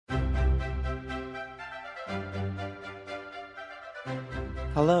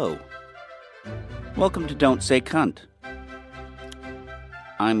Hello. Welcome to Don't Say Cunt.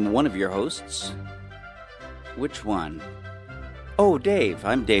 I'm one of your hosts. Which one? Oh, Dave.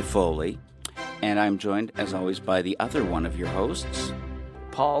 I'm Dave Foley. And I'm joined, as always, by the other one of your hosts.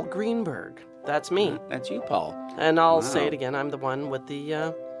 Paul Greenberg. That's me. That's you, Paul. And I'll say it again. I'm the one with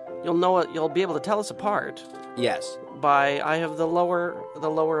the, you'll know it, you'll be able to tell us apart. Yes. I have the lower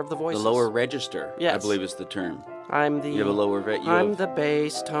of the voices. The lower register, yes. I believe is the term. You have a lower I'm the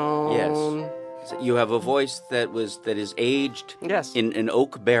bass tone. Yes. So you have a voice that is aged yes. in an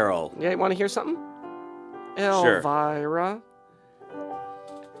oak barrel. Yeah, you want to hear something? Sure. Elvira.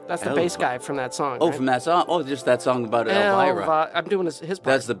 That's the bass guy from that song. Oh, right? From that song? Oh, just that song about Elvira. I'm doing his part.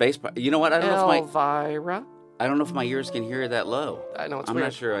 That's the bass part. You know what? I don't know if my ears can hear that low. I know, it's I'm weird.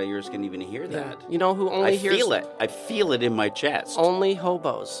 not sure my ears can even hear that. You know who only hears... I feel it in my chest. Only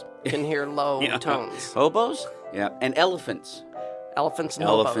hobos can hear low tones. Hobos? Yeah. And elephants. Elephants and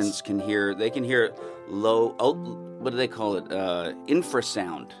Elephants hobos. They can hear low, what do they call it?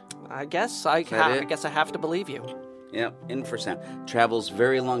 Infrasound. I guess I have to believe you. Yeah, infrasound. Travels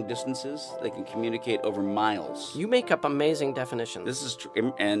very long distances. They can communicate over miles. You make up amazing definitions. This is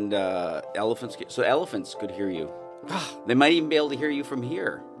true. And elephants could hear you. They might even be able to hear you from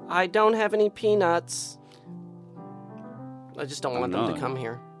here. I don't have any peanuts. I just don't want them to come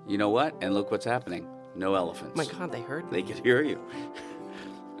here. You know what? And look what's happening. No elephants. Oh my God, they heard me. They could hear you.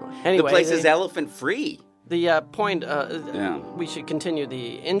 Anyway, the place is elephant-free. The point, we should continue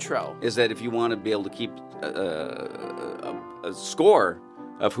the intro. Is that if you want to be able to keep a score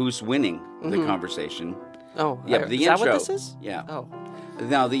of who's winning the conversation. Oh, yeah. The is intro. That what this is? Yeah. Oh.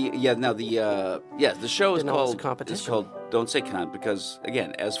 The show is called. Competition. It's called Don't Say Cunt because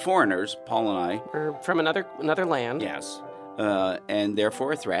again, as foreigners, Paul and I are from another land. Yes, and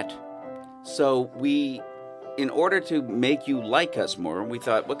therefore a threat. So in order to make you like us more, we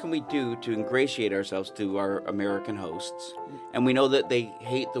thought, what can we do to ingratiate ourselves to our American hosts? And we know that they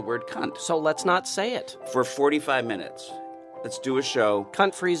hate the word cunt. So let's not say it. For 45 minutes, let's do a show.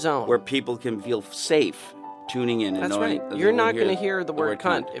 Cunt-free zone. Where people can feel safe tuning in. That's right. You're not going to hear the word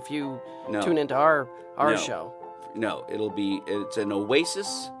cunt if you tune into our show. No, it's an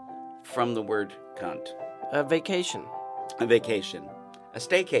oasis from the word cunt. A vacation. A vacation. A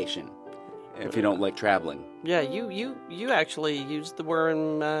staycation. If you don't like traveling. Yeah, you actually used the word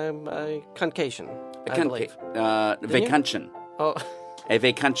cuntcation, I believe. Vacation. Oh. A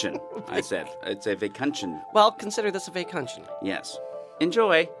vacation, I said. It's a vacation. Well, consider this a vacation. Yes.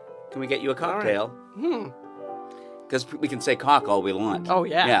 Enjoy. Can we get you a cocktail? Right. Because we can say cock all we want. Oh,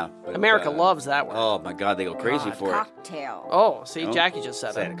 yeah. Yeah. But, America loves that word. Oh, my God, they go crazy for cocktail. Oh, see, Jackie just said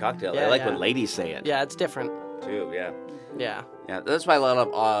it. Say it, a cocktail. Yeah, I like when ladies say it. Yeah, it's different. Too, yeah. Yeah. Yeah, that's why a lot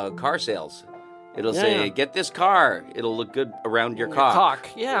of car sales. It'll say, get this car. It'll look good around your cock. Cock,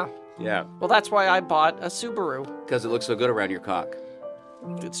 yeah. Yeah. Well, that's why I bought a Subaru. Because it looks so good around your cock.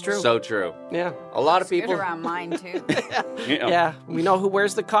 It's true. So true. Yeah. A lot of It's people. good around mine, too. Yeah. We know who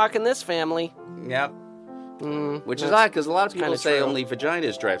wears the cock in this family. Yep. Which is odd, because a lot of people say true. only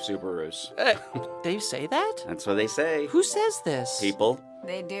vaginas drive Subarus. They say that? That's what they say. Who says this? People.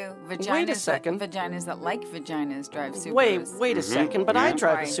 They do. Wait a second. Vaginas that like vaginas drive Subarus. Wait a second, but I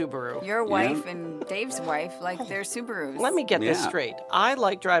drive a Subaru. Your wife and Dave's wife like their Subarus. Let me get this straight. I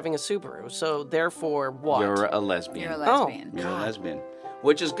like driving a Subaru, so therefore what? You're a lesbian. You're a lesbian. You're a lesbian.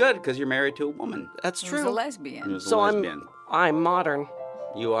 Which is good, because you're married to a woman. That's true. Who's a lesbian. Who's so a lesbian. I'm modern.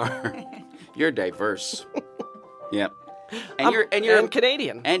 You are. You're diverse. Yep. And you're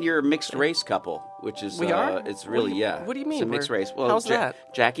Canadian. And you're a mixed race couple, which is we are. It's really What do you mean? It's a mixed race. Well, how's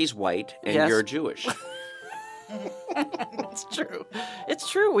that? Jackie's white and you're Jewish. It's true. It's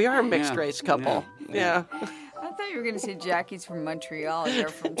true. We are a mixed race couple. Yeah. I thought you were going to say Jackie's from Montreal. You're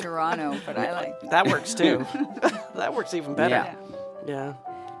from Toronto, but I like that works too. That works even better. Yeah.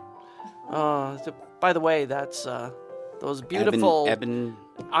 By the way, that's those beautiful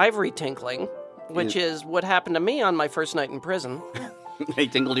ivory tinkling. Which is what happened to me on my first night in prison. They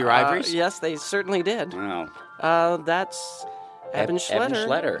tinkled your ivories? Yes, they certainly did. Wow. That's Eben Schletter. Eben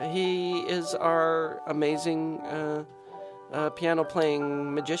Schletter. He is our amazing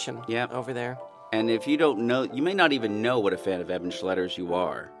piano-playing magician over there. And if you don't know, you may not even know what a fan of Eben Schletter's you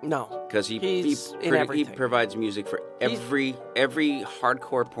are. No. Because he provides music for every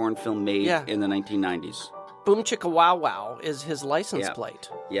hardcore porn film made in the 1990s. Boom Chicka Wow Wow is his license plate.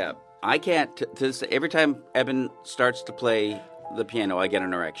 Yeah. I can't, every time Eben starts to play the piano, I get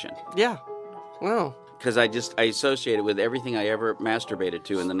an erection. Yeah. Wow. Because I associate it with everything I ever masturbated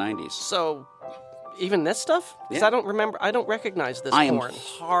to in the 90s. So, even this stuff? Because I don't recognize this porn. I am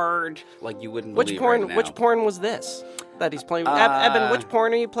hard like you wouldn't believe right now. Which porn was this? that he's playing. Eben, which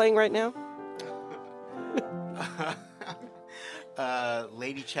porn are you playing right now?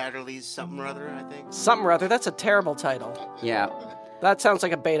 Lady Chatterley's something or other, I think. Something or other. That's a terrible title. Yeah. That sounds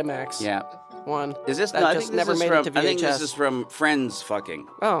like a Betamax. Yeah. One. Is this? That No, I just think never this is made from. it to VHS. I think this is from Friends fucking.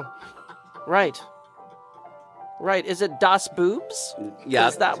 Oh, right. Right. Is it Das Boobs? Yeah.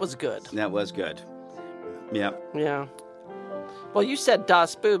 'Cause that was good. That was good. Yeah. Yeah. Well, you said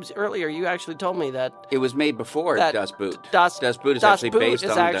Das Boobs earlier. You actually told me that It was made before that Das Boot. Das Boot is Das actually Boot based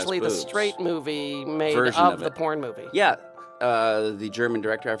is on actually Das the Boobs. straight movie made Version of of the it. porn movie. Yeah. The German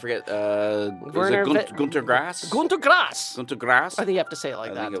director, I forget. Werner Gunter Grass? Gunter Grass. Gunter Grass? I think you have to say it like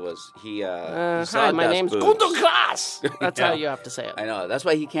I that. think it was. He Hi, saw my Das name's Boobs. Gunter Grass. That's Yeah. how you have to say it. I know. That's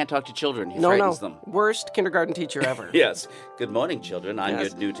why he can't talk to children. He No, frightens them. Worst kindergarten teacher ever. Yes. Good morning, children. I'm Yes.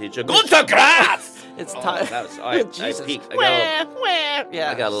 your new teacher, Gunter Grass! It's Oh, time. that was- I Jesus. peeked.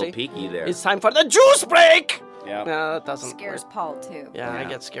 Yeah, I got a little see? peeky there. It's time for the juice break. Yeah. No, that doesn't. Scares Paul too. Yeah, I Yeah.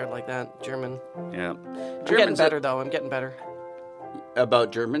 get scared like that. German. Yeah. I'm getting better though. I'm getting better.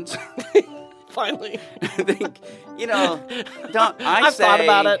 About Germans? Finally. I think, don't. I've thought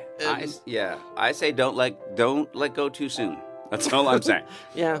about it. I say don't let go too soon. That's all I'm saying.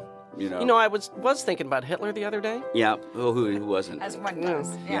 Yeah. You know. You know, I was thinking about Hitler the other day. Yeah. Well, who wasn't? As one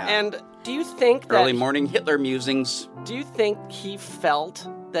does. Yeah. And do you think that Early morning Hitler musings. Do you think he felt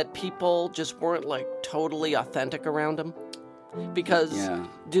that people just weren't like totally authentic around him? Because Yeah.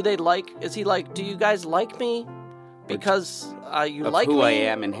 is he like, do you guys like me because you Of like who me? I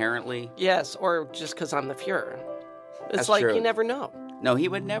am inherently. Yes, or just because I'm the Fuhrer. It's That's like true. you never know. No, he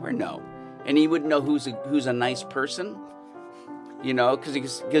would never know, and he wouldn't know who's a nice person. You know,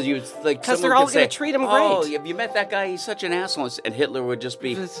 because you would like. Because someone they're all could going say, to treat him "Oh, great. have you met that guy? He's such an asshole." And Hitler would just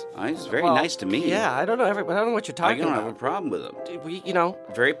be, It's- "Oh, he's very Well, nice to me. Yeah, I don't know. I don't know what you're I talking don't have a about. problem with him. We,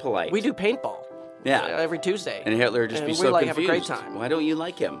 Very polite. we do paintball. Yeah. Every Tuesday. And Hitler would just And be we, so like, confused. have a great time. Why don't you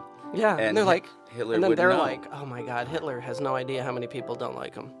like him? Yeah, And and they're like, Hitler and then would they're know. like, oh my God, Hitler has no idea how many people don't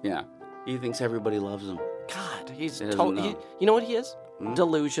like him. Yeah. He thinks everybody loves him. God, he's He doesn't totally. know. You know what he is?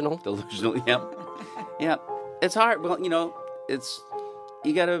 Delusional. Delusional. Yep. Yeah. It's hard. Well, it's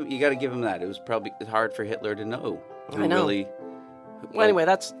you gotta give him that. It was probably hard for Hitler to know. Who I know. Really. Well, anyway,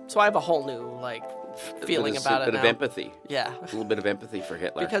 so I have a whole new feeling about a it bit now. of empathy. Yeah, A little bit of empathy for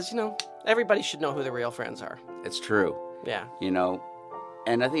Hitler. because everybody should know who the real friends are. It's true. Yeah.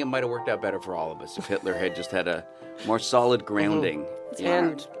 And I think it might have worked out better for all of us if Hitler had just had a more solid grounding.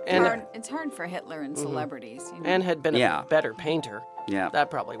 And It's hard for Hitler and celebrities. and had been Yeah. a better painter. Yeah. That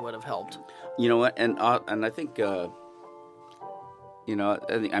probably would have helped. You know what? And I think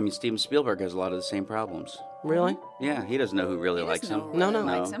Steven Spielberg has a lot of the same problems. Really? Yeah, he doesn't know who really likes him. Who No, really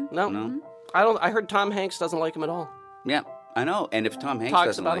no. likes him. No. No. I don't. I heard Tom Hanks doesn't like him at all. Yeah, I know. And if Tom Hanks Talks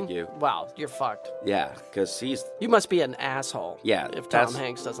doesn't about like him. you, Wow, you're fucked. yeah, because he's You must be an asshole. Yeah, If Tom that's-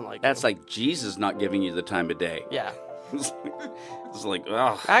 Hanks doesn't like that's you. like Jesus not giving you the time of day. Yeah. It's like,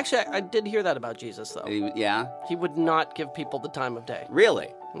 ugh. Actually, I did hear that about Jesus, though. Yeah, He would not give people the time of day.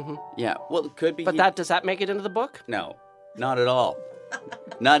 really. Yeah. Well, it could be. But does that make it into the book? No, not at all.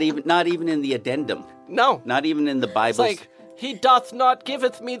 Not even in the addendum. No. Not even in the It's Bible. like, he doth not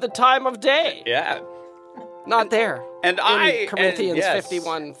giveth me the time of day. Yeah. Not there. And in Corinthians yes.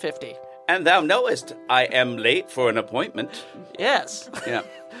 51:50. And thou knowest I am late for an appointment. Yes. Yeah.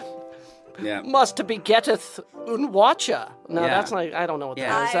 Yeah. Must begetteth unwatcha. No, Yeah. that's not. I don't know what Yeah.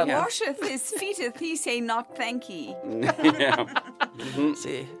 that is. I That- washeth his feeteth, he say not thank ye. Yeah.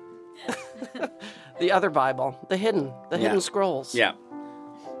 See. The other Bible, the hidden scrolls. Yeah.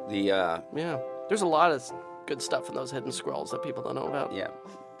 The Yeah. There's a lot of good stuff in those hidden scrolls that people don't know about. yeah.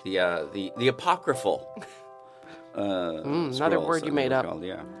 The apocryphal. Another scrolls word that you they made were up. called,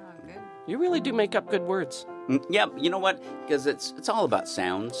 yeah. Oh, good. You really do make up good words. Yeah. You know what? Because it's all about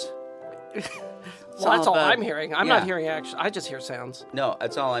sounds. Well, that's all about- I'm hearing. I'm yeah. not hearing action. I just hear sounds. No,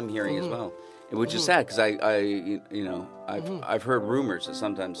 that's all I'm hearing as well. Which is sad because I've heard rumors that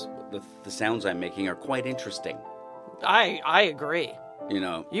sometimes the sounds I'm making are quite interesting. I agree.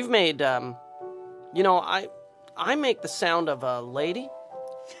 You've made I make the sound of a lady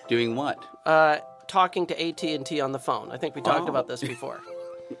doing what? talking to AT&T on the phone. I think we talked about this before.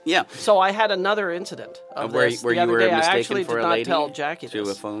 Yeah. So I had another incident of Where this you the other were day. I mistaken actually for did a not lady tell Jackie to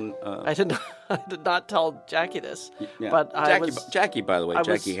this. a phone. I did not tell Jackie this. Yeah. But Jackie, by the way,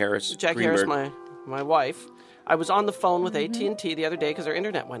 Jackie Harris. Jackie Harris, my wife. I was on the phone with AT&T the other day because our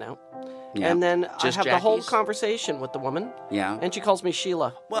internet went out. Yeah. And then Just I have the whole Jackie's? conversation with the woman. Yeah. And she calls me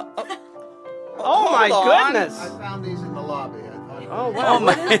Sheila. Well. Oh my hold on. goodness! I found these in the lobby. I thought Oh wow!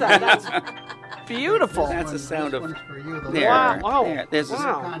 What is that? That's beautiful. That's the this sound of. one's for you. The There. Wow! There. There's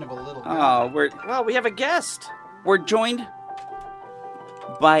Wow. kind of a little. Oh, we're. Wow! We have a guest. We're joined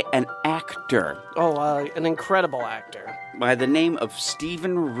by an actor an incredible actor. by the name of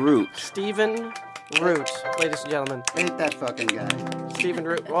Stephen Root. Stephen Root, ladies and gentlemen. Hate that fucking guy. Stephen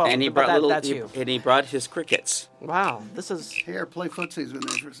Root. Well, And he brought that's you. And he brought his crickets. Wow, this is... Here, play footsies with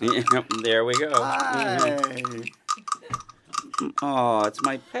me for a second. Yep, there we go. Hi. Oh, it's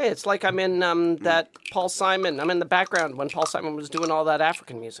my. Hey, it's like I'm in that Paul Simon. I'm in the background when Paul Simon was doing all that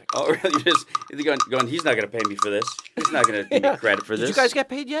African music. Oh, really? You're going. He's not going to pay me for this. He's not going to give me credit for this. Did you guys get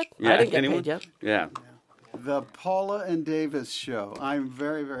paid yet? Yeah, I didn't get anyone? paid yet. Yeah. The Paula and Davis show. I'm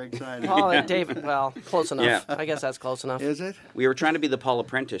very, very excited. Paul and David. Well, close enough. Yeah. I guess that's close enough. Is it? We were trying to be the Paul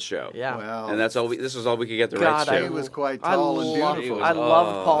Apprentice show. Yeah. Well, And that's all. This was all we could get the God, rights he to. was quite I tall and love- beautiful. I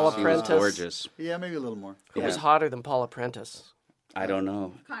love Paul She was Apprentice. gorgeous. Yeah, maybe a little more. Who was hotter than Paul Apprentice? I don't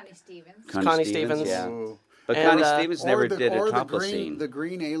know. Connie Stevens. Connie Stevens. Yeah. Ooh. But And, Connie uh, Stevens never did a or topless the scene. the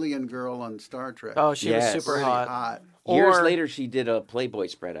green alien girl on Star Trek. Oh, she Yes. was super Pretty hot. hot. Years Or- later, she did a Playboy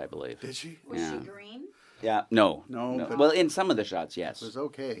spread, I believe. Did she? Was Yeah. she green? Yeah. No. No, but- Well, in some of the shots, yes, It was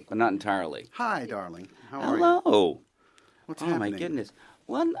okay. but not entirely. Hi, darling. How are you? Hello. What's Oh happening? my goodness.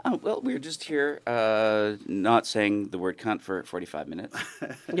 Well, we're just here, not saying the word cunt for 45 minutes,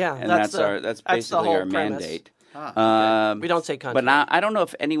 Yeah, and that's that's the basically whole our premise. mandate. We don't say cunt. But now, I don't know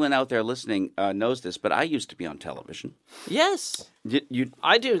if anyone out there listening knows this, but I used to be on television. Yes, You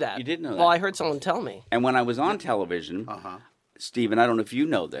I do that. You did know Well, that. I heard someone tell me. And when I was on television, Stephen, I don't know if you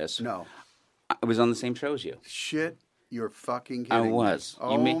know this. No. I was on the same show as you. Shit, you're fucking I kidding me. was. You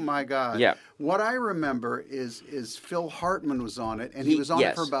Oh may- my God. Yeah. What I remember is Phil Hartman was on it, and he was on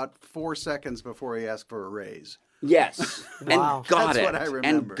yes. it for about 4 seconds before he asked for a raise. Yes. Wow. And got That's it. what I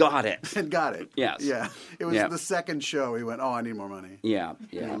remember. And got it. And got it. Yes. Yeah. It was Yeah. the second show. He went, "Oh, I need more money." Yeah.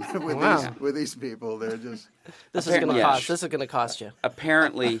 Yeah. with these people, they're just This is going to Yeah. cost. This is going to cost you.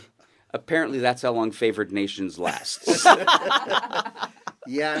 Apparently, that's how long favored nations lasts.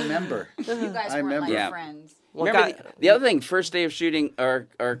 yeah. I remember. You guys I weren't like remember. Yeah. friends. Well, Remember God- the other thing? First day of shooting, our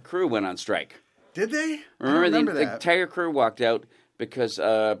crew went on strike. Did they? Remember, I don't remember the that. entire crew walked out because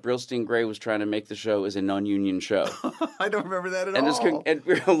Brillstein Gray was trying to make the show as a non-union show, I don't remember that at and, all. and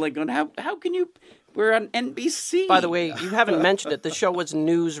we were all like, going, "How can you? We're on NBC." By the way, you haven't mentioned it. The show was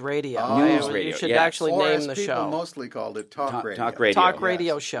news radio. News You radio, should yes. actually or name as the people show. mostly called it, talk radio. Talk radio. Talk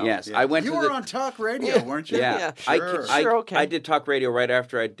radio show. Yes, I went You to were the. on talk radio, weren't you? Yeah, Sure. Sure, okay. I did talk radio right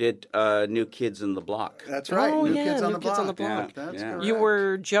after I did New Kids in the Block. That's right. Oh, New yeah, Kids on New the Kids on the Block. Block. That's Yeah. correct. You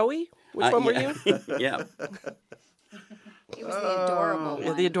were Joey? Which one were yeah. you? Yeah. He was the adorable Yeah,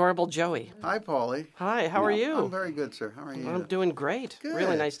 one. the adorable Joey. Hi, Paulie. Hi, how are you? I'm very good, sir. How are you? I'm doing great. Good.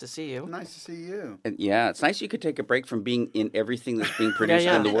 Really nice to see you. Nice to see you. And yeah, it's nice you could take a break from being in everything that's being produced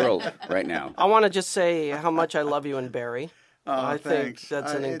yeah. in the world right now. I want to just say how much I love you and Barry. Oh, I thanks. think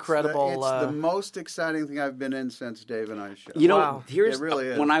that's an It's incredible. It's the most exciting thing I've been in since Dave and I show. You know, Wow. here's It really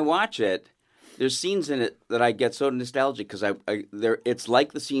is. when I watch it. There's scenes in it that I get so nostalgic because it's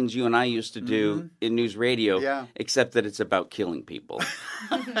like the scenes you and I used to do in news radio, Yeah. except that it's about killing people.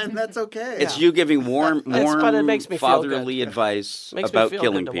 and that's okay. It's you giving warm, but it makes me feel fatherly good. advice Makes me about feel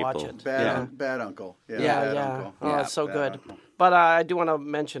killing good to people. watch it. Bad uncle. Yeah, bad yeah. uncle. Oh, Yeah, it's so bad good. uncle. But I do want to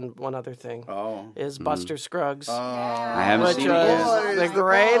mention one other thing. Oh. Is Buster Scruggs. I haven't Which seen was- it yet. the Boys,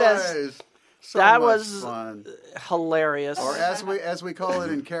 greatest. boys. So That much was- fun. Hilarious. Or as we call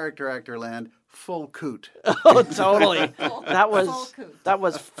it in character actor land, full coot. Oh, totally. That Full was coot. that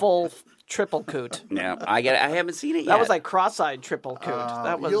was full triple coot. Yeah, I haven't seen it yet. That was like cross-eyed triple coot.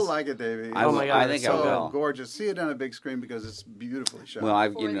 That was. You'll like it, Davey. I Oh my will- God, I it's think so I so will. gorgeous. See it on a big screen because it's beautifully shot.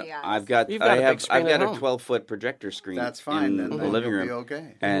 Well, For the eyes. I've got You've got a big screen I've got at a home. 12-foot projector screen. That's fine. in Then the living you'll room. be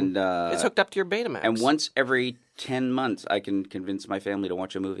okay. And It's hooked up to your Betamax. and once every 10 months, I can convince my family to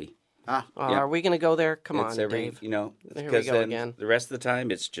watch a movie. Ah, Yeah. Are we going to go there? Come It's on, every, Dave. you know, Here we because go then again. the rest of the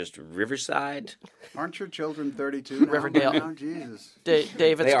time it's just Riverside. aren't your children 32 now? Riverdale. Oh, Jesus. Dave,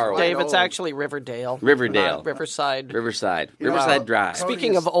 They are Dave, old. it's actually Riverdale. Riverdale. not Riverside. Riverside Wow. Drive.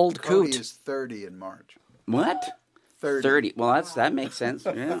 Speaking of old Cody coot. is 30 in March. What? 30. Well, that makes sense.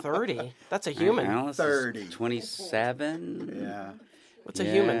 Yeah. 30. That's a human. Alice is 30. 27. Yeah. What's a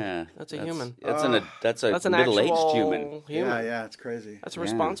Yeah. human? That's a human. That's a That's an middle-aged actual human. Yeah, it's crazy. That's a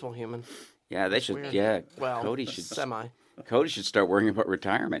responsible human. Yeah, they should. Weird. Yeah, Well, Cody should. semi. Cody should start worrying about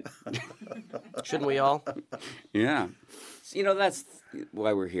retirement. Shouldn't we all? Yeah, you know that's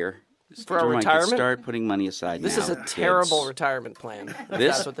why we're here. For our Everyone can retirement? Start putting money aside. This now, is a kids. terrible retirement plan. If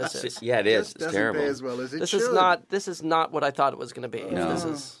that's what this is. Yeah, it is. Just It's doesn't terrible. pay as well as it This should. is not what I thought it was going to be. No. This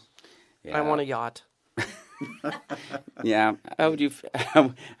is. Yeah. I want a yacht. Yeah. How would you? How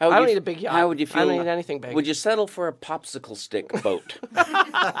would I don't you, need a big yacht. How would you I feel? don't need anything big. Would you settle for a popsicle stick boat?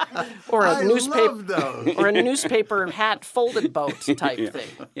 Or a I newspaper, love those. or a newspaper hat folded boat type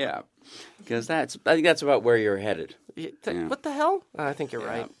thing. Yeah, because I think that's about where you're headed. What the hell? I think you're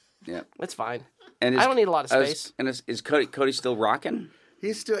right. Yeah, It's fine. and I don't need a lot of space. And is Cody still rocking?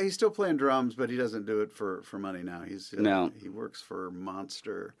 He's still playing drums, but he doesn't do it for money now. No. He works for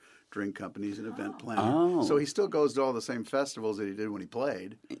Monster Drink Companies and event planner. Oh. So he still goes to all the same festivals that he did when he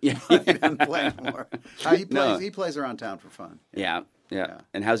played. Yeah, He doesn't play anymore. He plays around town for fun. yeah.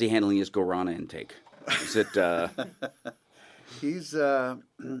 And how's he handling his guarana intake? Is it? He's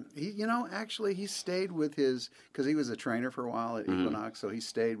actually he stayed with because he was a trainer for a while at Equinox, so he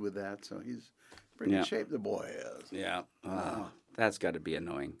stayed with that. So he's pretty good shape. The boy is. Yeah. That's got to be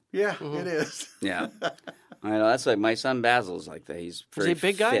annoying. Yeah, it is. Yeah. I know. That's like my son Basil's like that. He's very he a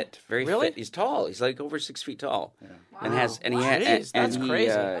big guy? fit, very Really? fit. He's tall. He's like over 6 feet tall, and Wow. Jeez, that's crazy.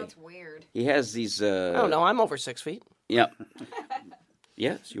 That's weird. He has these. Oh, no, I'm over 6 feet. Yep.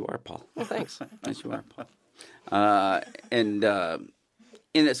 Yes, you are, Paul. Well, thanks. Yes, you are, Paul. And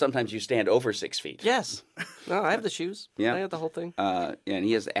in that sometimes you stand over 6 feet. Yes. No, I have the shoes. Yeah. I have the whole thing. And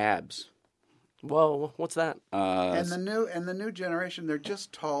he has abs. Whoa, what's that? And the new generation, they're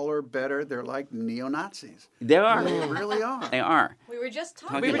just taller, better. They're like neo-Nazis. They are. They really are. They are. We were just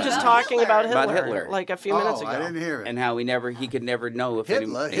talking. We were about just talking about Hitler, About Hitler. like a few minutes Oh, ago. I didn't hear it. And how he could never know if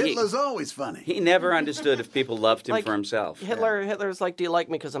Hitler's always funny. he never understood if people loved him Like, for himself. Hitler's like, do you like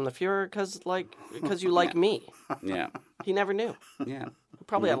me because I'm the Führer? Because you like me. Yeah. He never knew. Yeah.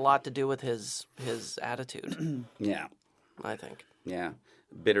 Probably had a lot to do with his attitude, Yeah. I think. Yeah.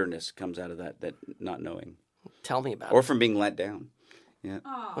 Bitterness comes out of that not knowing. Tell me about Or it. from being let down. Yeah.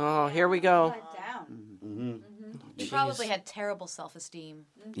 Oh, here we go. He probably had terrible self-esteem.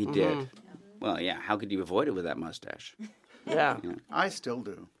 He did. Well, yeah. How could you avoid it with that mustache? Yeah. I still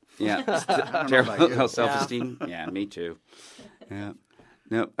do. Yeah. I don't know about Terrible you. self-esteem. Yeah, me too. Yeah.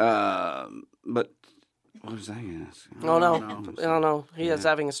 No. But what was I going to ask? Oh, no. He is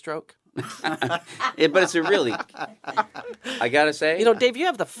having a stroke. But it's a really, I gotta say, You know, Dave, you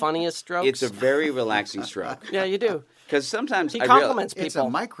have the funniest strokes. it's a very relaxing stroke. Yeah, you do. Because sometimes He I compliments It's a people.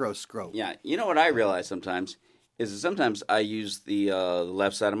 microscope. Yeah, you know what I realize sometimes is that sometimes I use the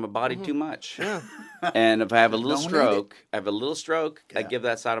left side of my body too much. Yeah. And if I have a little Don't need stroke, I give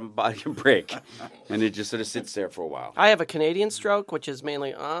that side of my body a break, and it just sort of sits there for a while. I have a Canadian stroke, which is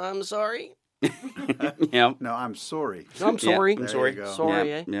mainly, I'm sorry. Yeah. No, I'm sorry. No, I'm sorry. I'm There sorry. you go. Sorry,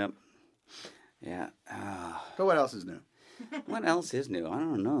 yeah. eh? Yeah. Yeah. So what else is new? What else is new? I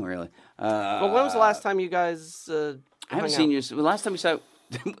don't know really. Well, when was the last time you guys I haven't hung seen out? you. The last time we saw,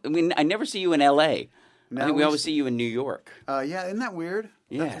 I never see you in L.A. Now I think we we always s- see you in New York. Yeah, isn't that weird?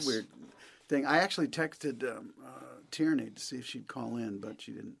 Yes. That's a weird thing. I actually texted Tierney to see if she'd call in, but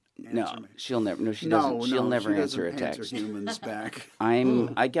she didn't answer No, me. she'll never. No, she doesn't. She'll never she answer a doesn't text. Answer humans back.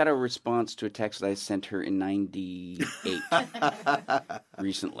 I got a response to a text that I sent her in '98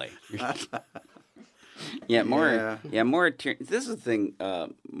 recently. Yeah, more. Yeah. More. This is the thing.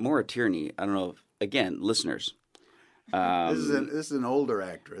 More Tierney. I don't know. Again, listeners. This is an older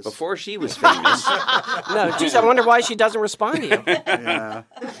actress. Before she was famous. No, geez, I wonder why she doesn't respond to you. Yeah.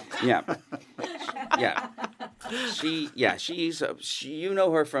 Yeah. Yeah. She's you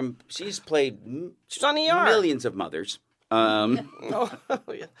know her from, she's played She's on ER. millions of mothers. Oh,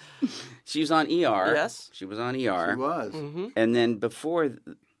 yeah. She was on ER. Yes. She was on ER. She was. And then before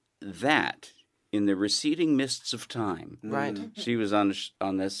that, in the receding mists of time, Right. she was on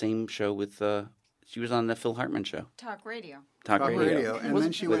the same show with, she was on the Phil Hartman show. Talk radio. Talk Radio. And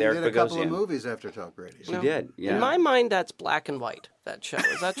then she With went and Eric did a couple Bogosian. of movies after Talk Radio. She did, yeah. In my mind, that's black and white, that show.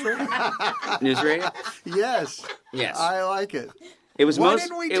 Is that true? News Radio? Yes. Yes. I like it. It was Why most,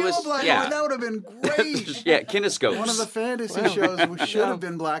 didn't we it do was, a black yeah. and white? That would have been great. Yeah, kinescopes. One of the fantasy shows should have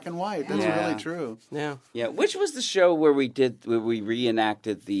been black and white. That's Yeah. really true. Yeah. Yeah, which was the show where we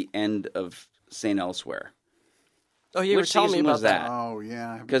reenacted the end of St. Elsewhere? Oh, you Which were telling me season about was that. that? Oh,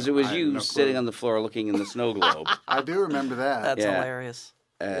 yeah. Because it was I have you no sitting clue. on the floor looking in the snow globe. I do remember that. That's Yeah. hilarious.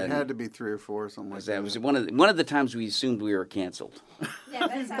 It had to be 3 or 4 or something like that. That was one of the times we assumed we were canceled.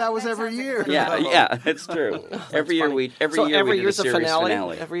 That was every year. Yeah, that's true. Every year we did a series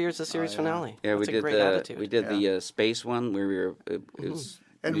finale. Every year's a series finale. Yeah, That's a great attitude. we did the space one where we were. It was,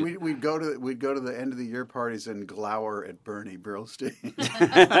 And we'd go to the end of the year parties and glower at Bernie Brillstein.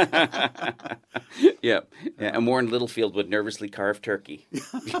 yeah, and Warren Littlefield would nervously carve turkey.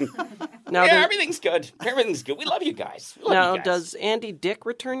 Now, Yeah, everything's good. Everything's good. We love you guys. We love now you guys. does Andy Dick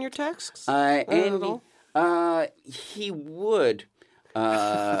return your texts? Andy, he would.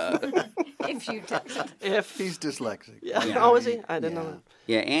 If you text. If He's dyslexic. yeah. Oh, is he? I didn't know that.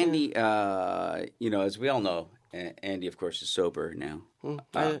 Yeah, Andy. As we all know, Andy, of course, is sober now.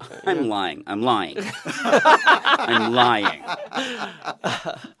 Yeah. I'm lying. I'm lying. I'm lying.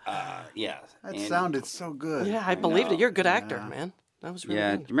 Yeah. That sounded so good. Yeah, I believed it. You're a good actor, man. That was really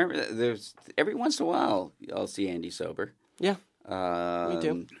good. Do you remember? There's every once in a while I'll see Andy sober. Yeah, me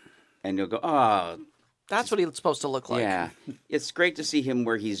too. And you'll go, oh, that's what he's supposed to look like. yeah. It's great to see him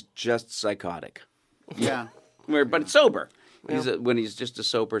where he's just psychotic. Yeah. But sober. When he's just a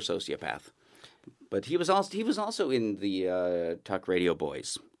sober sociopath. But he was also in the Talk Radio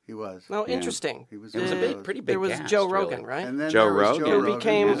Boys. He was. Oh, interesting. He was. It was a pretty big. There was cast, Joe Rogan, really. right? And then Joe there was Rogan. Joe Who Rogan,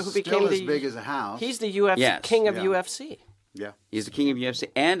 became who's the still as big as a house. He's the UFC Yes. king of Yeah. UFC. Yeah. He's the king of UFC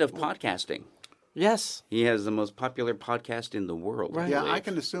and of podcasting. Yes. He has the most popular podcast in the world. Right. Yeah, I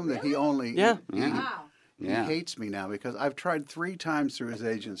can assume that he only. Yeah. He Yeah. hates me now because I've tried 3 times through his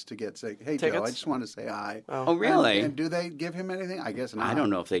agents to say, "Hey Joe, Tickets? I just want to say hi." Oh, really? And do they give him anything? I guess not. I don't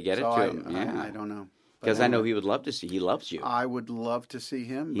know if they get it So to him. Yeah. I don't know. But Because I know anyway, he would love to see. He loves you. I would love to see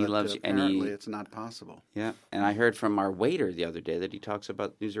him. He But loves you, and apparently he- it's not possible. Yeah. And I heard from our waiter the other day that he talks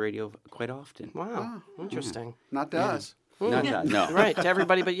about news radio quite often. Wow. Interesting. Not to us. No. Right. To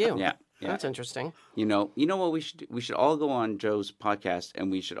everybody but you. Yeah. Yeah. That's interesting. You know what we should do? We should all go on Joe's podcast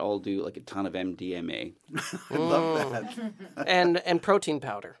and we should all do like a ton of MDMA. I love that. And protein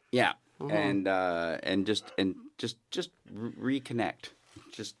powder. Yeah. And just reconnect.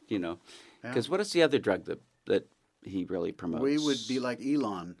 Just, because what is the other drug that he really promotes? We would be like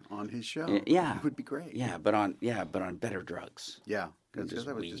Elon on his show. Yeah. It would be great. Yeah, but on better drugs. Yeah. Because Just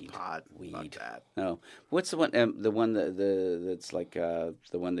that was weed. just pot. Weed. Fuck that. No. What's the one? The one that's like the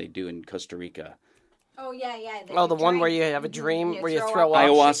one they do in Costa Rica. Oh, yeah. Oh, the one where you have a dream where you throw up.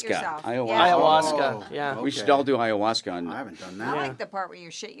 Ayahuasca. yourself. Ayahuasca. Oh, Yeah. We should all do ayahuasca. I haven't done I that. like the part where you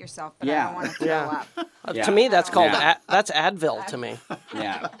shit yourself, but Yeah. I don't want to throw Yeah. up. Yeah. To me, that's called Yeah. that's Advil to me.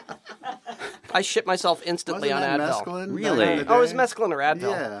 Yeah. I shit myself instantly Wasn't on that Advil. mescaline? Really? back in the Oh, it was day? mescaline or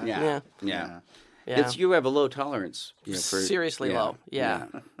Advil. Yeah. Yeah. Yeah. Yeah. Yeah. It's you have a low tolerance. For, Seriously low. Yeah.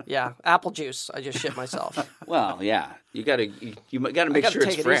 Yeah. Apple juice. I just shit myself. Well, yeah. You gotta make I sure gotta it's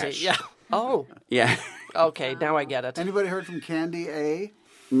take it fresh. easy. Yeah. Oh. Yeah. Okay. Now I get it. Anybody heard from Candy A?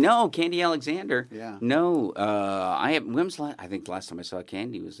 No, Candy Alexander. Yeah. No, I think the last time I saw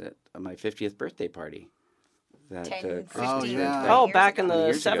Candy was at my 50th birthday party. That 10, 15, Oh, yeah. 20 Oh, years back in ago. the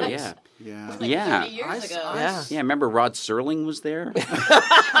years ago, 70s. yeah. Yeah. Yeah. Years ago. Yeah. Yeah, remember Rod Serling was there?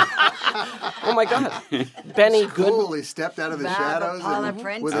 Oh my God. Benny Cool. He stepped out of the shadows Paula and,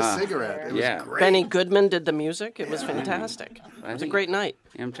 Prince with a was cigarette. there. It was Yeah. great. Benny Goodman did the music. It was fantastic. It was a great night.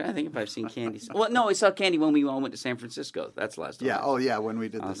 I'm trying to think if I've seen Candy. Well, no, I saw Candy when we all went to San Francisco. That's the last time. Yeah. Oh, yeah. When we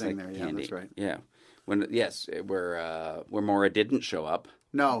did I the was thing like, there. Yeah, Candy. that's right. Yeah. Where Maura didn't show up.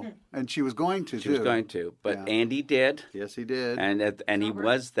 No, and she was going to. She was going to, but Yeah. Andy did. Yes, he did. And he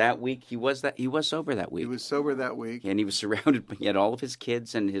was that week. He was sober that week. He was sober that week. And he was surrounded. He had all of his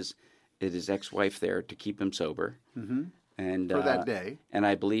kids and his ex-wife there to keep him sober. Mm-hmm. And For that day. And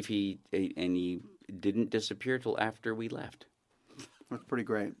I believe he didn't disappear till after we left. That's pretty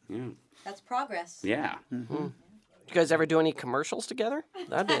great. Yeah. That's progress. Yeah. You guys ever do any commercials together?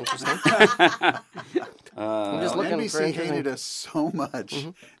 That'd be interesting. I'm just looking for NBC interesting. hated us so much.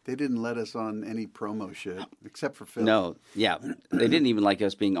 They didn't let us on any promo shit except for Phil. No. Yeah. They didn't even like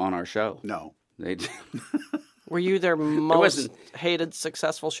us being on our show. No. They. Were you their most wasn't- hated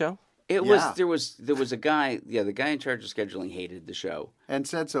successful show? It Yeah. was there was a guy. Yeah, the guy in charge of scheduling hated the show. And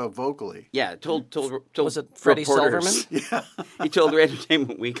said so vocally. Yeah, told Was it Freddie reporters. Silverman? He told the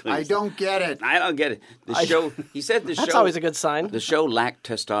Entertainment Weekly. I don't get it. I don't get it. The show. He said the show. That's always a good sign. The show lacked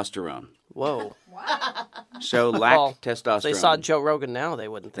testosterone. Whoa. Show lacked Well, testosterone. if they saw Joe Rogan now, they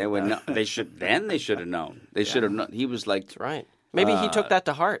wouldn't think They would that. know. They should. Then they should have known. They should have known. He was like, That's right. Maybe he took that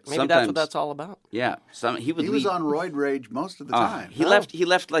to heart. Maybe that's what sometimes- that's all about. yeah. He would. He was leave- on roid rage most of the time. He left. He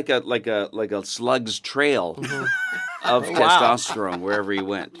left like a slug's trail of testosterone wherever he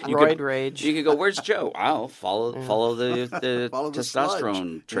went. Roid rage. You could go. Where's Joe? I'll follow the Follow the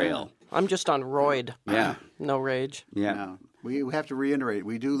testosterone sludge. trail. I'm just on roid. Yeah. No rage. Yeah. No. We have to reiterate,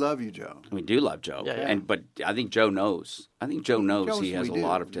 we do love you, Joe. We do love Joe. Yeah. But I think Joe knows. I think Joe knows he has a we do.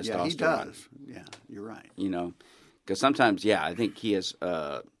 lot of testosterone. Yeah, he does. Yeah, you're right. You know, because sometimes, I think he has.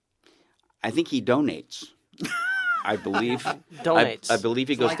 I think he donates. I believe. Donates. I believe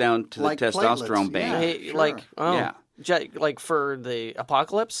he goes like- down to like the testosterone platelets, bank. yeah. Hey, sure. like, Yeah. like for the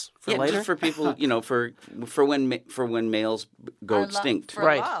apocalypse for later. Just for people, for when males go Or extinct. For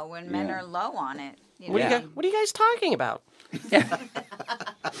Right. low, when men are low on it. You What, know? what are you guys talking about?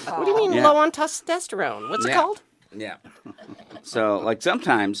 What do you mean Yeah. low on testosterone? What's it Yeah. called? Yeah. So, like,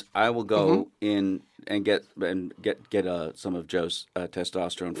 sometimes I will go in and get some of Joe's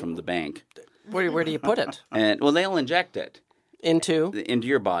testosterone from the bank. Where do you put it? And they'll inject it Into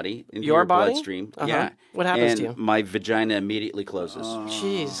your body, into your body? bloodstream. Uh-huh. Yeah. What happens and to you? My vagina immediately closes.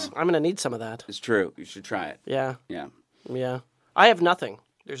 Jeez, I'm going to need some of that. It's true. You should try it. Yeah. Yeah. Yeah. I have nothing.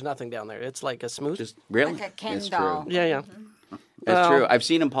 There's nothing down there. It's like a smooth. Just really. Like a Ken It's doll. true. Yeah, yeah. That's Well- true. I've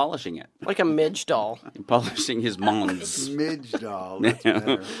seen him polishing it. Like a midge doll. Polishing his mons. Midge doll. That's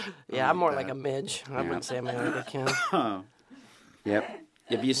better. Yeah, I'm more like a midge. I wouldn't say I'm like a Ken. Yep.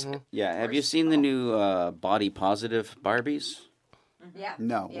 Have you Mm-hmm. have you seen the new body positive Barbies? Yeah.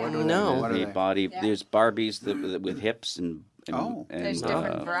 No. Yeah. What are No. They? What are The they? body. There's Barbies with hips and Oh. There's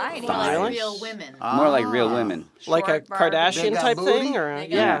different varieties. More like Really? real women. more like real women. Like a Short Barbie. Kardashian They got type booty? thing? Or They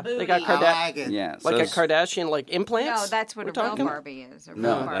got yeah, booty. they got I Kardashian. Yeah. Like a those- Kardashian, like implants? No, that's what we're a real talking? Barbie is. A real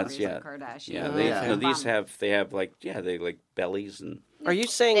No, Barbie that's is yeah. a Kardashian. Yeah, Yeah. no, these have like bellies and Are you They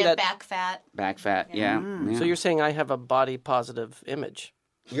saying have that? back fat. back fat. Yeah. yeah. So you're saying I have a body positive image?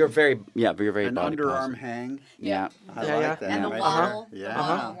 you're very An body underarm positive. hang. Yeah. I Yeah, like yeah. that. And the right waddle. there. Yeah.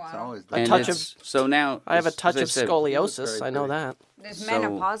 Uh-huh. It's always A And touch it's- so now I have a as touch I of said, scoliosis. very I know pretty. that. There's So-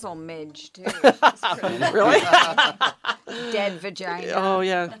 menopausal midge too. It's pretty- Really? Dead vagina. Oh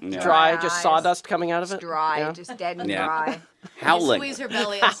yeah. Yeah. Dry, Dry just eyes. sawdust coming out of It's it. dry, Yeah. just dead and Yeah. dry. Howling. Squeeze her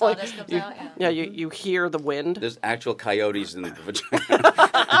belly and sawdust comes out. Yeah. Yeah, you hear the wind. There's actual coyotes in the vagina.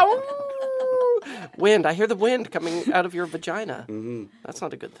 Wind. I hear the wind coming out of your vagina. Mm-hmm. That's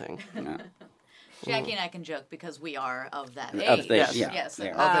not a good thing. Jackie and I can joke because we are of that age. Of the- Yes. yeah, Yes.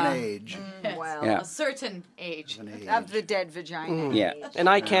 yeah. of an age. Well, Yeah. A certain age. Of an age. of the dead vagina. Yeah. And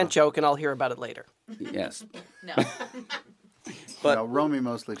I can't joke, and I'll hear about it later. Yes. No. But Well, Romy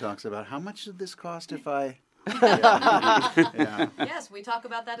mostly talks about how much did this cost if I. Yeah. Yes, we talk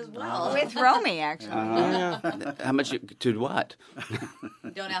about that as well. With Romy, actually. how much to what?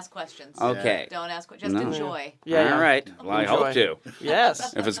 Don't ask questions. Okay. Don't ask questions. Just No. enjoy. Yeah. All right. Well, I hope to.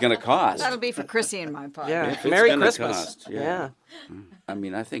 Yes. If it's going to cost. That'll be for Chrissy and my pod. Yeah. If it's Merry gonna Christmas. cost, yeah. yeah. I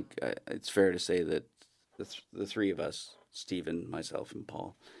mean, I think it's fair to say that the three of us, Stephen, myself, and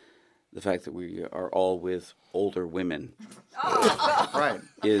Paul, the fact that we are all with older women Right.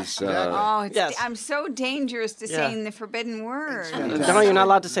 is Oh, Yes. I'm so dangerous to Yeah. saying the forbidden word. No, you're not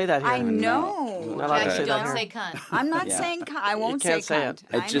allowed to say that here. I know. Not allowed to Jackie, say that don't here. say cunt. I'm not Yeah. saying I won't can't say cunt. it.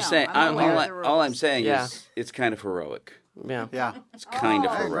 I it's just know. saying. I'm aware of the All I'm rules. saying Yeah. is it's kind of heroic. Yeah. Yeah. It's kind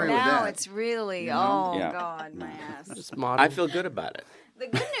of Oh, agree with heroic. now that. it's really, oh, Yeah. God, my ass. It's modern. I feel good about it. The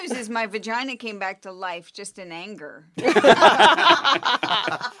good news is my vagina came back to life just in anger.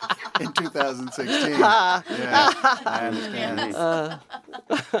 In 2016. Yeah. I understand.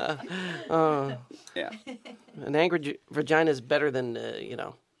 Yeah. An angry vagina is better than,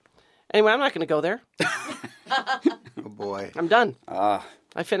 Anyway, I'm not going to go there. Oh, boy. I'm done. Ah.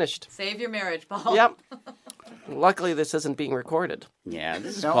 I finished. Save your marriage, Paul. Yep. Luckily, this isn't being recorded. Yeah.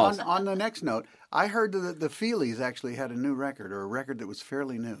 This is Now, Paul's. on the next note, I heard that the Feelies actually had a new record, or a record that was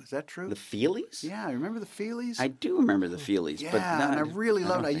fairly new. Is that true? The Feelies? Yeah, remember the Feelies? I do remember the Feelies, Yeah, but not, and I really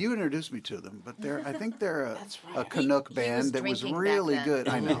loved it. You introduced me to them, but I think they're a Canuck He band was that was drinking really back good.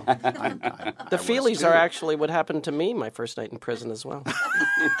 then. I know. The Feelies are actually what happened to me my first night in prison as well.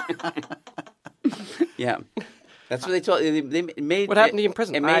 Yeah. That's what they told. They made. What happened to you in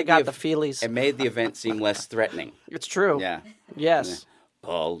prison? it made I got the the Feelies. It made the event seem less threatening. It's true. Yeah. Yes.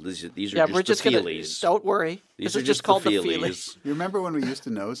 Paul, these are Yeah, just we're just the gonna. Feelies. Don't worry. These This are is just called the Feelies. You remember when we used to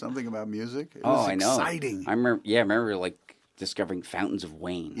know something about music? It Oh, was I know. exciting. I remember. Yeah, I remember like discovering Fountains of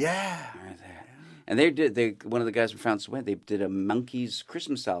Wayne. Yeah. And they one of the guys from Fountains of Wayne. They did a Monkees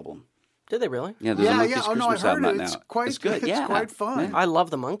Christmas album. Did they really? Yeah, there's a Monkees Yeah. Oh, no, I Christmas heard album it. out It's now. quite, It's good. it's Yeah, quite fun. I love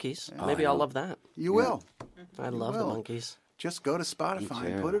the Monkees. Maybe I I'll know. love that. You will. I love the will. Monkees. Just go to Spotify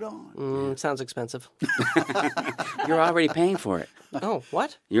and too. put it on. Sounds expensive. You're already paying for it. Oh,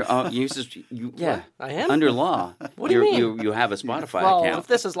 what? You're yeah. I am? Under law. What do you mean? You have a Spotify Well, account. if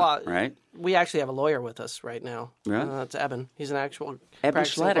this is law, right? we actually have a lawyer with us right now. Really? It's Eben. He's an actual Eben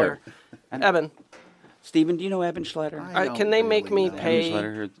practicing Schletter. lawyer. Eben, Stephen, do you know Eben Schletter? I don't can they make really me know. pay?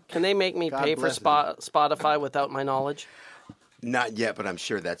 Schletter. Can they make me God pay for bless him. Spotify without my knowledge? Not yet, but I'm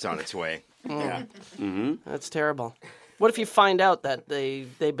sure that's on its way. Yeah. That's terrible. What if you find out that they've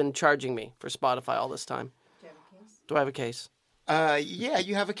been charging me for Spotify all this time? Do I have a case? Yeah,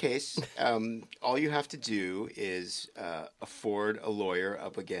 you have a case. All you have to do is afford a lawyer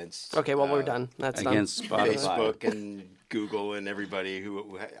up against Okay, well we're done. That's Against done. Spotify. Facebook and Google and everybody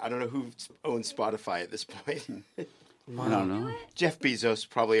who I don't know who owns Spotify at this point. I don't know. Jeff Bezos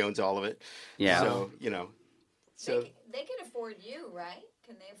probably owns all of it. Yeah. So So They can afford you, right?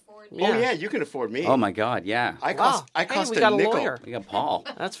 Can they afford you? Yeah. oh yeah, you can afford me. Oh my God, yeah. I cost Wow. I cost hey, we got a nickel. lawyer. We got Paul.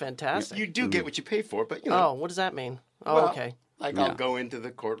 That's fantastic. You do get what you pay for, but Oh, what does that mean? Oh, well, okay. Like I'll go into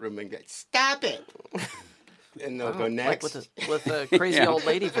the courtroom and go, "Stop it," and they'll go next. Like with a crazy old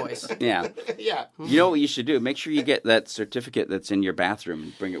lady voice. Yeah. Yeah. You know what you should do? Make sure you get that certificate that's in your bathroom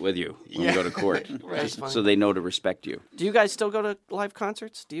and bring it with you when you go to court. Right. So they know to respect you. Do you guys still go to live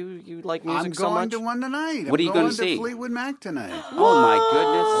concerts? Do you like music so much? I'm going to one tonight. What are you going to see? Fleetwood Mac tonight. Oh, my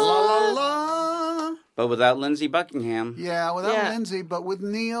goodness. La la la. But without Lindsey Buckingham. Yeah, without Lindsay, but with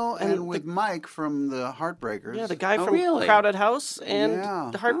Neil and with Mike from the Heartbreakers. Yeah, the guy from Crowded House and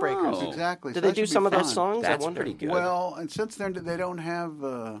the Heartbreakers. Oh. Exactly. Did So they do some of those songs? That's I wonder. pretty good. Well, and since then they don't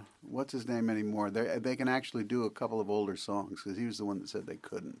have what's his name anymore. They can actually do a couple of older songs because he was the one that said they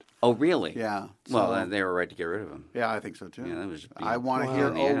couldn't. Oh, really? Yeah. Well, so- they were right to get rid of him. yeah, I think so too. Yeah, that was I want to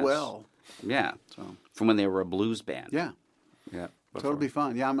hear Yes. Oh Well. Yeah. So From when they were a blues band. yeah, Yeah. so it'll be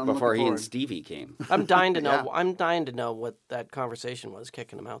fun. Yeah, I'm Before looking he and forward. Stevie came. I'm dying to know. Yeah. I'm dying to know what that conversation was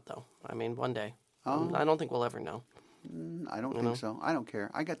kicking him out, though. I mean, one day. I don't think we'll ever know. I don't think so. I don't care.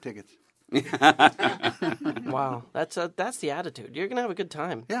 I got tickets. Wow, that's the attitude. You're gonna have a good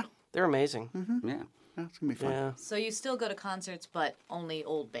time. Yeah, They're amazing. Yeah. that's gonna be fun. Yeah. So you still go to concerts, but only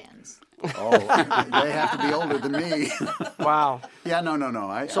old bands. Oh, they have to be older than me. Wow. Yeah,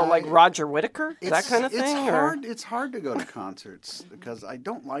 no. So like Roger Whittaker, that kind of thing. It's or? hard. It's hard to go to concerts because I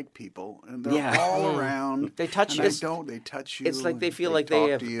don't like people, and they're all around. They touch and you. They touch you. It's like they and feel like talk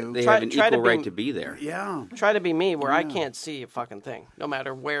they have to you. they Try- have an try to equal be- right to be there. Yeah. Try to be me, where I can't see a fucking thing, no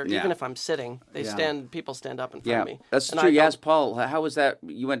matter where. Yeah. Even if I'm sitting, people stand up in front Yeah, of me. that's And true. I You don't- asked Paul, how was that?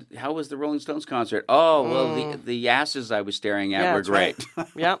 You went. How was the Rolling Stones concert? Oh, well, the asses I was staring at Yeah, were that's right. great.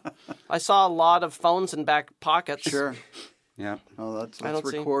 Yep. I saw a lot of phones in back pockets. Sure. Yeah, Oh, let's don't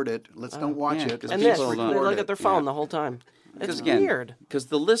see- record it. Let's don't watch yeah, it. 'cause And Let's this, just people they record look it. at their phone the whole time. It's weird. because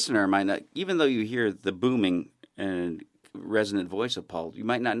the listener might not, even though you hear the booming and resonant voice of Paul, you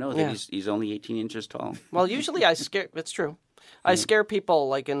might not know that Yeah. he's only 18 inches tall. Well, usually I scare. It's true. I scare people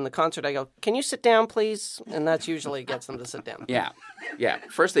like in the concert. I go, "Can you sit down, please?" And that's usually gets them to sit down. Yeah, yeah.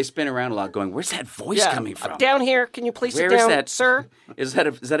 First they spin around a lot, going, "Where's that voice coming from? Down here. Can you please Where sit is down, that, sir? Is that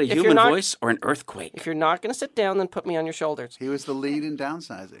a you're human not- voice or an earthquake?" If you're not going to sit down, then put me on your shoulders. He was the lead in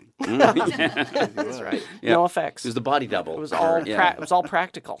Downsizing. That's right. Yeah. No effects. It was the body double. It was all yeah. it was all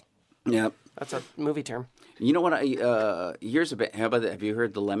practical. yeah. That's a movie term. You know what? Here's a bit. How about that? Have you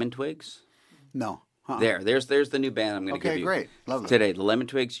heard the Lemon Twigs? No. Huh. There's the new band I'm going to Okay, give you. great. Love them. Today, the Lemon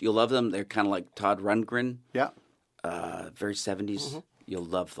Twigs. You'll love them. They're kind of like Todd Rundgren, Yeah. very 70s. You'll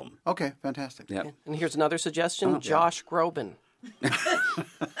love them. Okay, fantastic. Yeah. And here's another suggestion: Josh Groban.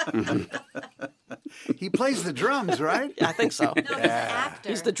 He plays the drums, right? I think so. No, he's an actor.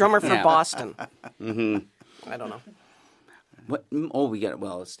 He's the drummer for Yeah. Boston. I don't know. What? Oh, we got.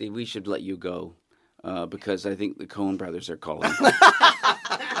 Well, Steve, we should let you go because I think the Coen brothers are calling.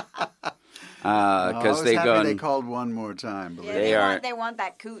 I Because was they've happy gone. they called one more time. Yeah, They are- they want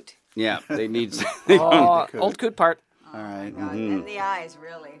that coot. Yeah, they need. Oh, old coot part. All right. God, and the eyes,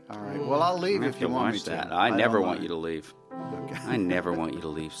 really. All right. Well, I'll leave I if have you to want me watch to. that. I never don't want mind. you to leave. I never want you to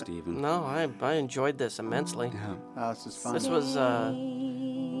leave, Stephen. No, I enjoyed this immensely. Oh, this is fun. This was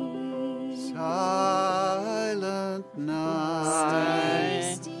Silent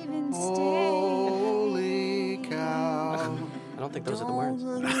night. Stephen, Holy cow. I don't think those are the words.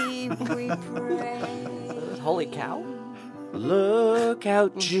 believe we pray. Holy cow. Look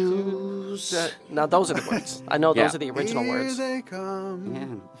out, Jews. Now those are the words. I know those Yeah. are the original Here words. they come. Yeah.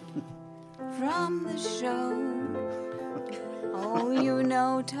 From the show. Oh, you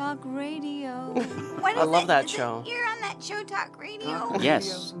know, talk radio. What I is love it? that Is it- show. You're on that show, talk radio.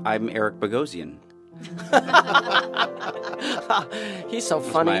 Yes, I'm Eric Bogosian. He's so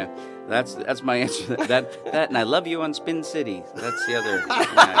funny. That's my answer. That and I love you on Spin City. That's the other.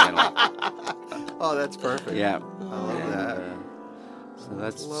 Yeah, Oh, that's perfect. yeah. I love that. So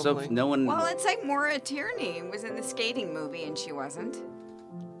that's Lovely. so. No one Well, it's like Maura Tierney was in the skating movie and she wasn't.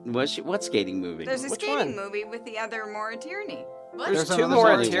 was. She, what skating movie? There's a Which skating one? movie with the other Maura Tierney. There's two another-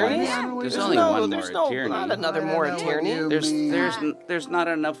 Maura there's only Tierneys? one. There's There's only no, one there's Maura no, Tierney. not another I Maura know what Tierney. you There's not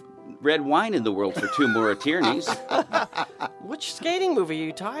enough red wine in the world for two Maura Tierneys. Which skating movie are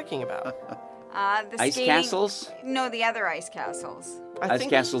you talking about? The Ice skating... Castles? No, the other Ice Castles. I Ice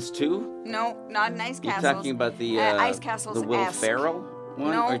think Castles 2? No, not in Ice You're Castles. talking about the Ice Castles the Will esque. Ferrell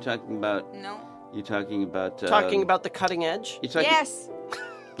one? No. Or are you talking about? No. You're talking about. talking about the cutting edge. You're talking, Yes.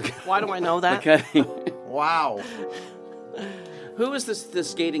 Why do I know that? Okay. Wow. Who is the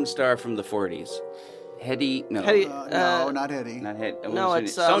skating star from the 40s? Hetty? No. Hetty- No, not Hetty. Not Hetty. No, What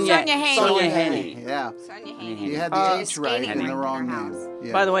was it's, her name? Sonia Haney. Sonia Sonia Haney. Yeah. Sonia Haney. He had the H right skating in the rink wrong in her name. house.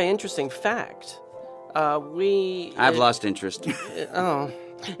 Yeah. By the way, interesting fact. I've lost interest. Oh,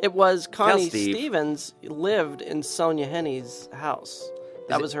 It was Connie Steve. Stevens lived in Sonia Henny's house.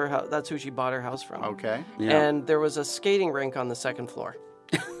 That was her house. That's who she bought her house from. Okay. Yeah. And there was a skating rink on the second floor.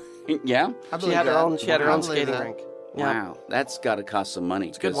 Yeah? She had her own. She had her own skating rink. Yeah. Wow. That's got to cost some money.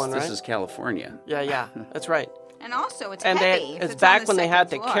 It's a good one, This right? is California. Yeah. That's right. And also, it's And heavy. if it's on back the when they had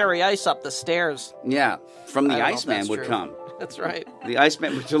to second floor. carry ice up the stairs. Yeah. From the I don't know if Iceman that's would true. come. That's right. The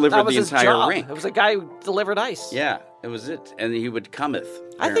Iceman would deliver That was the his entire job. rink. It was a guy who delivered ice. Yeah, it was it. And he would cometh. I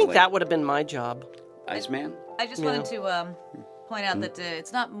think apparently. that would have been my job. Iceman? I just wanted to point out that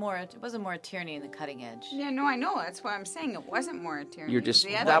it's not more. It wasn't more Tierney in the Cutting Edge. Yeah, no, I know. That's what I'm saying. It wasn't Maura Tierney. You're It was just-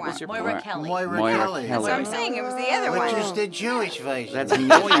 the other that one. was your Moira point. Kelly. Moira Moira Kelly. That's what I'm Kelly. saying. It was the other Which one. is the Jewish version. That's I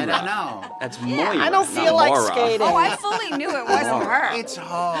Moira. don't know. That's Moira. I don't feel like Mora. skating. Oh, I fully knew it wasn't her. It's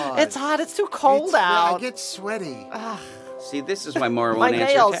hard. It's hot. It's too cold I out. get sweaty. See, this is why Moira My won't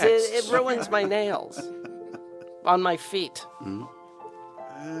answer nails. texts. It ruins my nails. On my feet.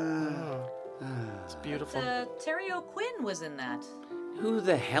 It's beautiful. Terry O'Quinn was in that. Who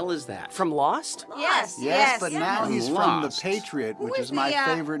the hell is that? From Lost? Yes, Yes, but now From he's from The Lost. Patriot, which is is my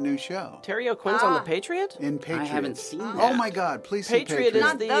the, favorite new show. Terry O'Quinn's on The Patriot? In Patriot. I haven't seen that. Oh my God! Please see Patriot Patriot. is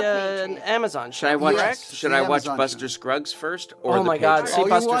Not the the Patriot. Amazon show. Should I watch? Yes, Should the I watch Amazon Buster show. Scruggs first, or Oh the my God, Patriot? see Oh,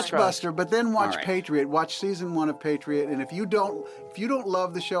 Buster you watch Scruggs. Buster, but then watch All right. Patriot. Watch season 1 of Patriot, and if you don't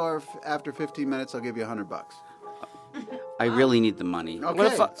love the show after 15 minutes, I'll give you $100. I really need the money. Okay. What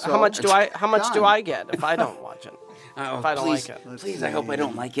if, so how much do done. I get if I don't watch it? Oh, If I don't please, like it. Let's please, I hope I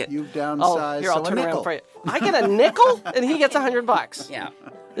don't like it. You've Oh, downsized. here, I'll so turn a around nickel. for you. I get a nickel and he gets $100. Yeah,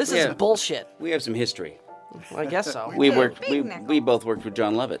 This Yeah. is bullshit. we have some history. I guess so. We did. worked. Big nickel. We both worked with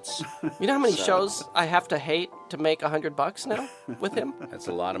John Lovitz. You know how many shows I have to hate to make $100 now with him? That's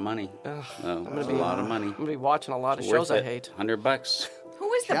a lot of money. Ugh, That's a lot of money. I'm gonna be watching a lot of shows I hate. $100. Who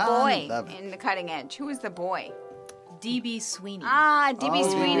was the John boy Lovitz. in The Cutting Edge? Who was the boy? D.B. Sweeney. Ah, D.B.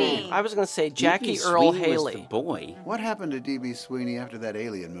 Sweeney. I was gonna say Jackie D.B. Earl Sweeney was Haley. the boy. What happened to D.B. Sweeney after that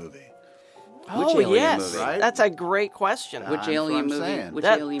Alien movie? Oh alien yes, movie? Right? that's a great question. Which That's alien what I'm movie? saying. Which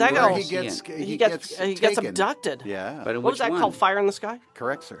That- alien that movie? guy- Where was he he in? gets he gets taken. abducted. Yeah. But in What which was that one? called? Fire in the Sky?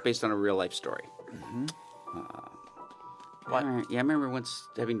 Correct, sir. Based on a real life story. What? All right. Yeah, I remember once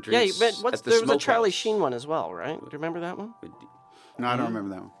having Yeah, drinks but at the there was a Charlie smokehouse. Sheen one as well, right? Do you remember that one? No, I don't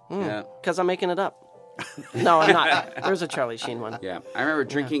remember that one. Yeah. Because I'm making it up. No, I'm not. There's a Charlie Sheen one. Yeah, I remember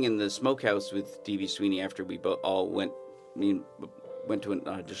drinking in the smokehouse with D.B. Sweeney after we all went to an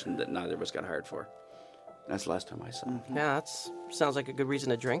audition that neither of us got hired for. That's the last time I saw him. Yeah, that sounds like a good reason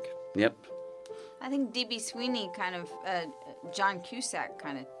to drink. Yep. I think D.B. Sweeney kind of, John Cusack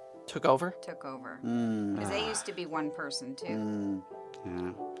kind of Took over. took over. Because they used to be one person, too.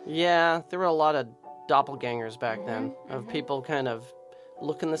 Yeah. Yeah, there were a lot of doppelgangers back then of people kind of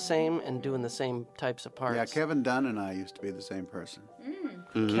looking the same and doing the same types of parts. Yeah, Kevin Dunn and I used to be the same person.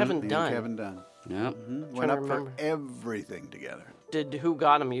 Kevin Me and Dunn. Kevin Dunn. Yep. Went to up remember. for everything together. Did who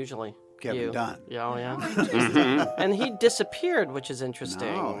got him usually? Kevin You. Dunn. Yeah, oh yeah. And he disappeared, which is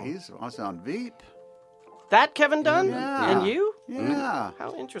interesting. No, he's also on Veep. That Kevin Dunn? Yeah. And you? Yeah.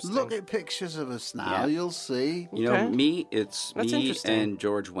 How interesting. Look at pictures of us now. Yeah. You'll see. You know, Okay. me, it's That's me interesting. and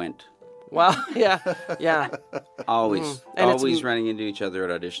George Wendt. Well, yeah, yeah. Always, And it's always m- running into each other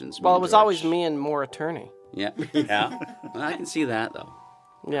at auditions. me Well, it and was George. always me and more attorney. Yeah. Yeah. Well, I can see that though.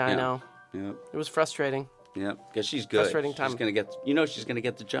 Yeah, I Yeah. know. Yep. It was frustrating, Yep. Because she's good. Frustrating She's time. gonna get. You know, she's gonna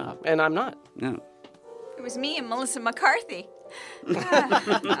get the job. and I'm not. No. It was me and Melissa McCarthy.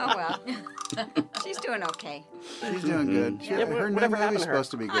 Oh, well. She's doing okay. She's doing good. She, Yeah, her new whatever happened movie's to her?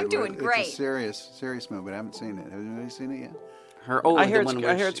 supposed to be good. I'm doing It's great. a serious movie. I haven't seen it. Have anybody seen it yet? Her. I the hear one it's-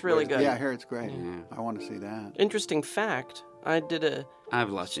 where I hear she- it's really where- good. Yeah, I hear it's great. I want to see that. Interesting fact: I did a I've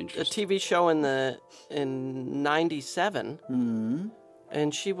lost a interest. TV show in '97,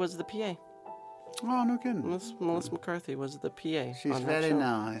 and she was the PA. Oh, no kidding. Melissa McCarthy was the PA. She's on that very show.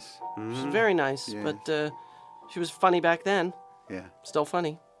 nice. She's very nice, Yeah. but she was funny back then. Yeah. Still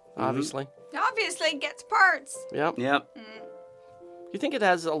funny, obviously. Obviously, gets parts. Yep. Yep. You think it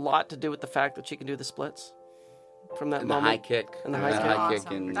has a lot to do with the fact that she can do the splits from that And the moment? high kick. And the Yeah, high kick. high kick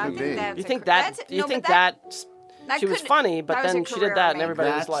Awesome. and I Could think be. that's You a think cr- that? that's- You no, think but that? that She was could- funny, but that was a then she did career that, and maker. everybody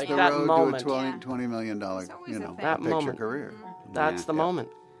was That's like, the that road moment. to a Yeah. $20 million, always a thing. That picture moment. career. That's Yeah. the moment.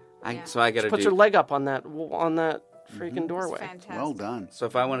 So I got to Puts do. her leg up on that freaking It's doorway. fantastic. Well done. So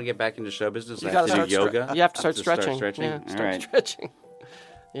if I want to get back into show business, You I got have to to do start. yoga. You have to start I stretching. stretching. Yeah, All start right. stretching.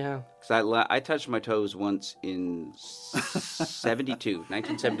 Yeah. Because I touched my toes once in 1972.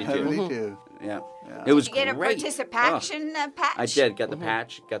 72. Yeah. It was Did you get a great. participation patch? I did. Got the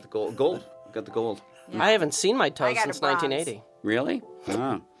patch. Got the gold. Got the gold. I haven't seen my toes got a since bronze. 1980. Really?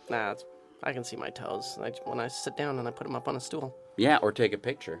 Oh. Nah, I can see my toes when I sit down and I put them up on a stool. Yeah, or take a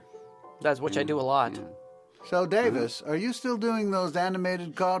picture. Which I do a lot. Yeah. So, Davis, are you still doing those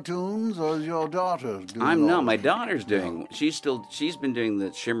animated cartoons, or is your daughter doing My daughter's doing. She's been doing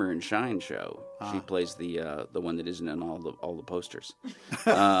the Shimmer and Shine show. She plays the one that isn't in all the posters.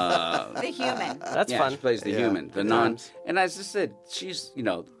 The human. That's fun. She plays the human, the non. And as I said, she's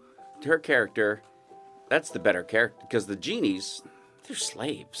her character. That's the better character because the genies, they're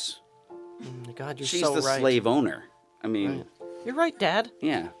slaves. Oh my God, you're She's so the right. slave owner. I mean, Right. You're right, Dad.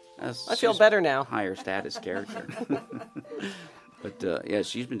 yeah. I feel better now. Higher status character. But yeah,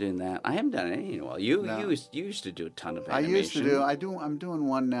 she's been doing that. I haven't done any in a while. You used to do a ton of animation. I used to do. I'm doing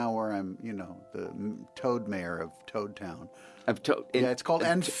one now where I'm, the Toad Mayor of Toad Town. It's called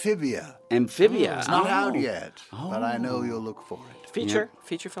Amphibia. Amphibia. It's not out yet, but I know you'll look for it. Feature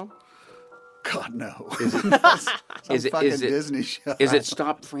film. God no. Is it Disney show? Is it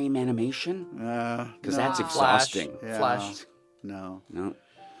stop frame animation? Because that's exhausting. Flash. No.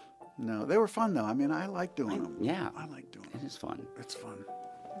 No. They were fun though. I mean, I like doing them. Yeah. I like doing them. It is fun. It's fun.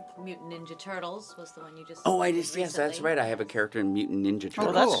 Mutant Ninja Turtles was the one you just. Yes, that's right. I have a character in Mutant Ninja Turtles.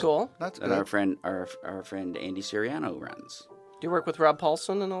 Oh, that's cool. That's that good. our friend Andy Siriano runs. Do you work with Rob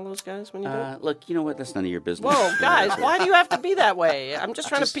Paulson and all those guys when you do it? Look, you know what? That's none of your business. Whoa, guys, why do you have to be that way? I'm just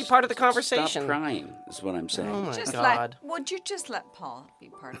trying to be part of the conversation. Stop crying, is what I'm saying. Oh, my Just God. would you just let Paul be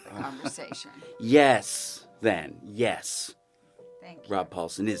part of the conversation? Yes, then. Yes. Thank you. Rob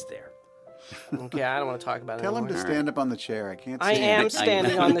Paulson is there. Okay, I don't want to talk about it Tell him anymore. to stand up on the chair. I can't see I him. am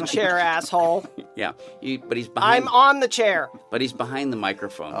standing on the chair, asshole. Yeah, but he's behind. I'm on the chair. But he's behind the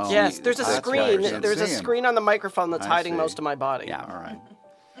microphone. Oh. Yes, there's a That's screen. right. There's a See him. screen on the microphone that's I hiding see. most of my body. Yeah. All right.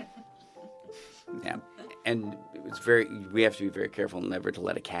 Yeah, and we have to be very careful never to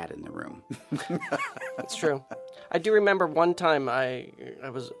let a cat in the room. It's true. I do remember one time I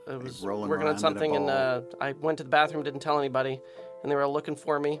was rolling working around on something in a and I went to the bathroom, didn't tell anybody, and they were all looking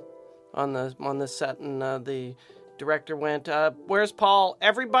for me on the set, and the director went, "Where's Paul?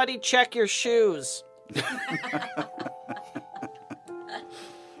 Everybody, check your shoes."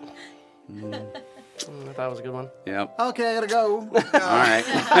 That was a good one. Yep. Okay, I gotta go. All right.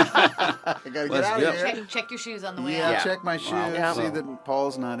 I gotta get out of here. Check your shoes on the way Yeah, out. Yeah. check my shoes. Yeah. See that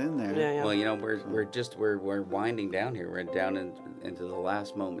Paul's not in there. Yeah. Well, we're winding down here. We're down into the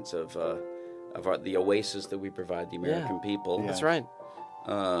last moments of the oasis that we provide the American people. That's right.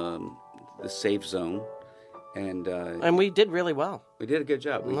 The safe zone, and And we did really well. we did a good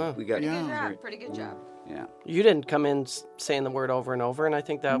job. We got Good job. Pretty good job. yeah. You didn't come in saying the word over and over, and I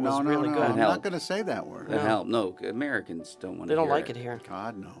think that was No, really no. good. I'm helped. not gonna say that word. That helped. No, Americans don't want to. They don't hear like it here.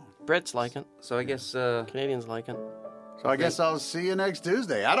 God no. Brits like it. So I guess. Canadians like it. So I guess I'll see you next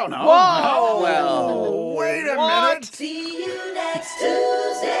Tuesday. I don't know. Whoa! Well. Wait a minute. See you next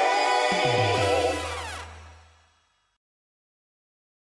Tuesday.